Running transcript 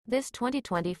This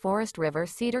 2020 Forest River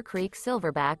Cedar Creek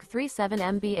Silverback 37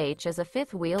 mph is a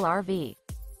fifth-wheel RV.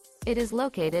 It is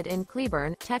located in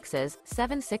Cleburne, Texas,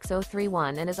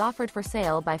 76031 and is offered for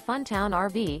sale by Funtown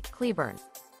RV, Cleburne.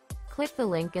 Click the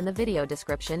link in the video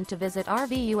description to visit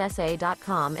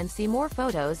RVUSA.com and see more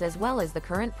photos as well as the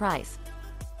current price.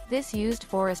 This used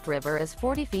Forest River is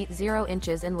 40 feet 0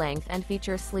 inches in length and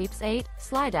features sleeps 8,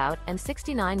 Slideout, and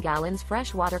 69 gallons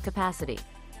fresh water capacity.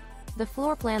 The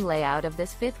floor plan layout of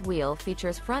this fifth wheel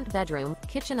features front bedroom,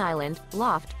 kitchen island,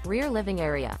 loft, rear living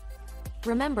area.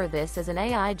 Remember, this is an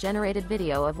AI-generated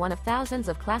video of one of thousands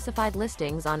of classified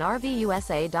listings on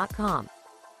RVUSA.com.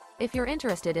 If you're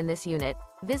interested in this unit,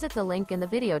 visit the link in the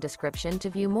video description to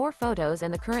view more photos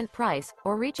and the current price,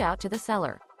 or reach out to the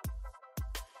seller.